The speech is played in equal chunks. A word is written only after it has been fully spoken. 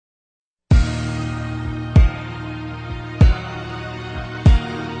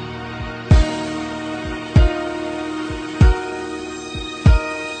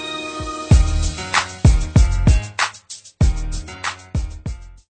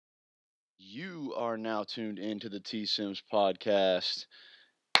You are now tuned into the T Sims podcast.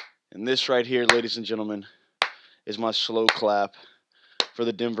 And this right here, ladies and gentlemen, is my slow clap for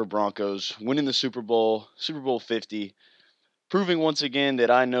the Denver Broncos winning the Super Bowl 50, proving once again that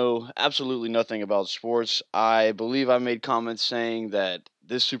I know absolutely nothing about sports. I believe I made comments saying that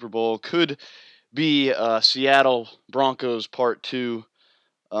this Super Bowl could be Seattle Broncos Part 2.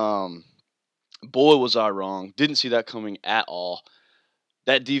 Um, Boy, was I wrong. Didn't see that coming at all.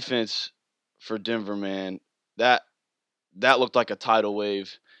 That defense for Denver, man, that that looked like a tidal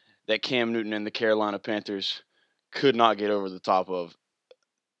wave that Cam Newton and the Carolina Panthers could not get over the top of.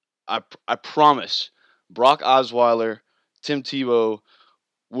 I promise Brock Osweiler, Tim Tebow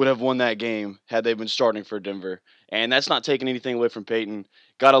would have won that game had they been starting for Denver. And that's not taking anything away from Peyton.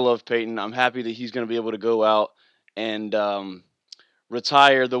 Gotta love Peyton. I'm happy that he's going to be able to go out and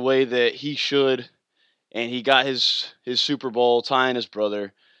retire the way that he should. And he got his Super Bowl tying his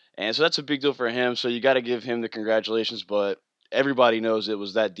brother. And so that's a big deal for him. So you got to give him the congratulations. But everybody knows it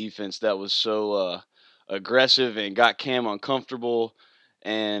was that defense that was so aggressive and got Cam uncomfortable.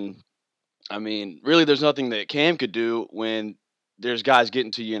 And I mean, really, there's nothing that Cam could do when there's guys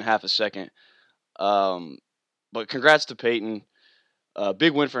getting to you in half a second. Um, but congrats to Peyton.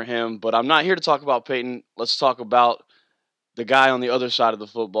 Big win for him. But I'm not here to talk about Peyton. Let's talk about the guy on the other side of the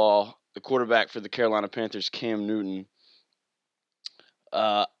football, the quarterback for the Carolina Panthers, Cam Newton.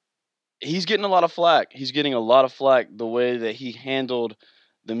 Uh, he's getting a lot of flack. He's getting a lot of flack the way that he handled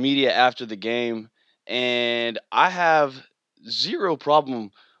the media after the game. And I have zero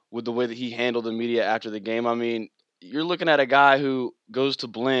problem with the way that he handled the media after the game. I mean, you're looking at a guy who goes to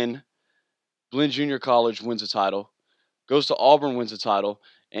Blinn Junior College, wins a title, goes to Auburn, wins a title,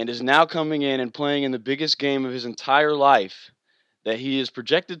 and is now coming in and playing in the biggest game of his entire life that he is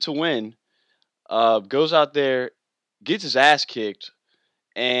projected to win. Goes out there, gets his ass kicked,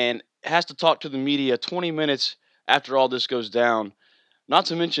 and has to talk to the media 20 minutes after all this goes down. Not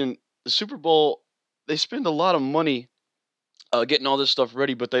to mention the Super Bowl, they spend a lot of money getting all this stuff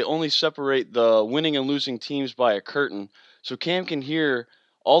ready, but they only separate the winning and losing teams by a curtain. So Cam can hear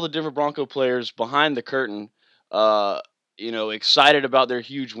all the Denver Bronco players behind the curtain, uh, excited about their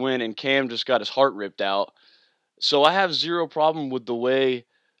huge win, and Cam just got his heart ripped out. So I have zero problem with the way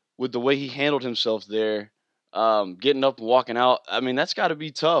he handled himself there, getting up and walking out. I mean, that's got to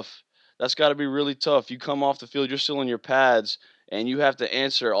be tough. That's got to be really tough. You come off the field, you're still in your pads, and you have to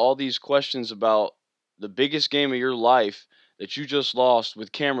answer all these questions about the biggest game of your life that you just lost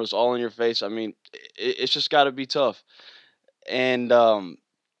with cameras all in your face. I mean, it's just got to be tough. And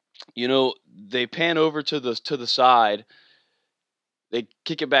they pan over to the side. They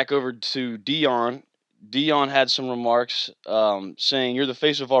kick it back over to Dion. Dion had some remarks saying, "You're the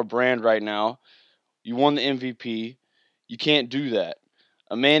face of our brand right now. You won the MVP. You can't do that.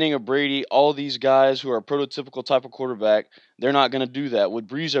 A Manning, a Brady, all these guys who are a prototypical type of quarterback, they're not going to do that. Would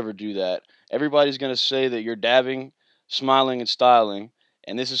Breeze ever do that? Everybody's going to say that you're dabbing, smiling, and styling,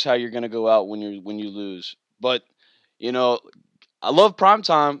 and this is how you're going to go out when you lose." But you know, I love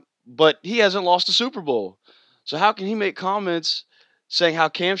primetime, but he hasn't lost a Super Bowl. So how can he make comments saying how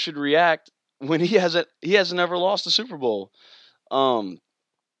Cam should react when he hasn't ever lost a Super Bowl? Um,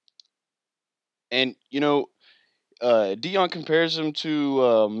 and Dion compares him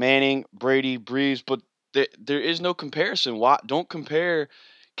to Manning, Brady, Breeze, but there is no comparison. Why don't compare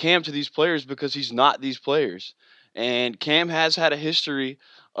Cam to these players because he's not these players. And Cam has had a history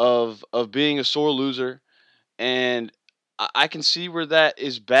of being a sore loser, and I can see where that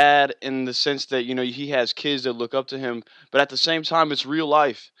is bad in the sense that he has kids that look up to him, but at the same time, it's real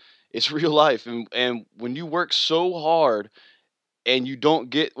life. It's real life, and when you work so hard and you don't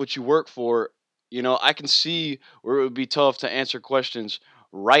get what you work for, I can see where it would be tough to answer questions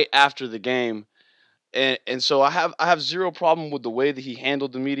right after the game. And so I have zero problem with the way that he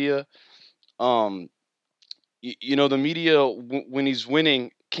handled the media. Um, the media when he's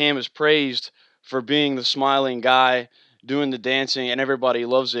winning, Cam is praised for being the smiling guy, doing the dancing, and everybody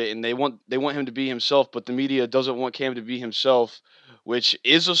loves it. And they want him to be himself, but the media doesn't want Cam to be himself, which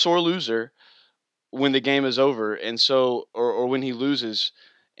is a sore loser when the game is over, and so or when he loses.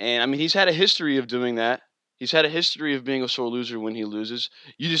 And I mean, he's had a history of doing that. He's had a history of being a sore loser when he loses.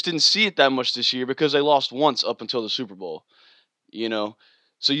 You just didn't see it that much this year because they lost once up until the Super Bowl, you know.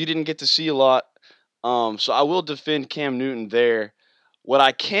 So you didn't get to see a lot. So I will defend Cam Newton there. What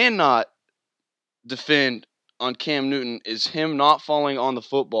I cannot defend on Cam Newton is him not falling on the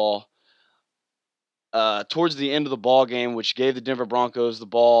football towards the end of the ball game, which gave the Denver Broncos the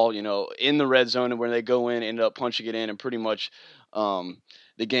ball, in the red zone, and when they go in, end up punching it in, and pretty much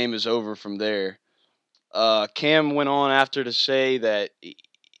the game is over from there. Cam went on after to say that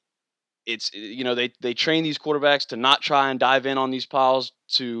it's they train these quarterbacks to not try and dive in on these piles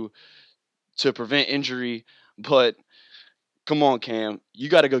to prevent injury, but come on, Cam, you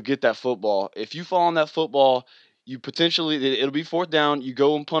got to go get that football. If you fall on that football, you potentially it'll be fourth down. You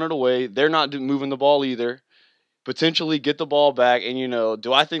go and punt it away. They're not moving the ball either. Potentially get the ball back, and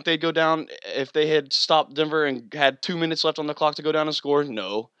do I think they'd go down if they had stopped Denver and had 2 minutes left on the clock to go down and score?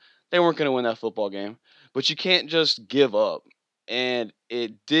 No, they weren't going to win that football game. But you can't just give up, and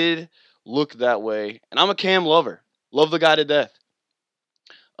it did look that way. And I'm a Cam lover, love the guy to death.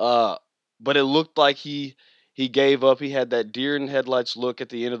 Uh, but it looked like he gave up. He had that deer in headlights look at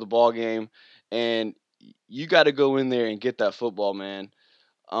the end of the ball game, and you got to go in there and get that football, man.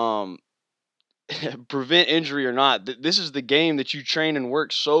 Um, Prevent injury or not, this is the game that you train and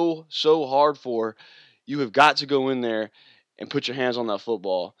work so hard for. You have got to go in there and put your hands on that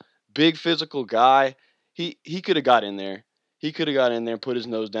football. Big physical guy. He could have got in there. He could have got in there, put his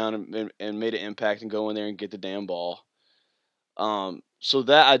nose down, and made an impact and go in there and get the damn ball. So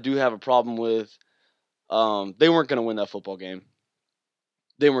that I do have a problem with. They weren't going to win that football game.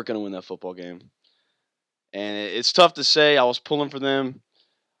 They weren't going to win that football game, and it's tough to say. I was pulling for them.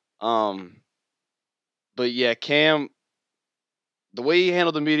 Um, but yeah, Cam, the way he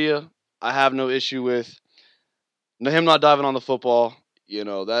handled the media, I have no issue with. Him not diving on the football.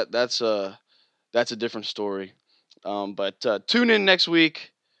 That's a different story. But tune in next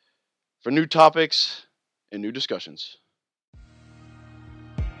week for new topics and new discussions.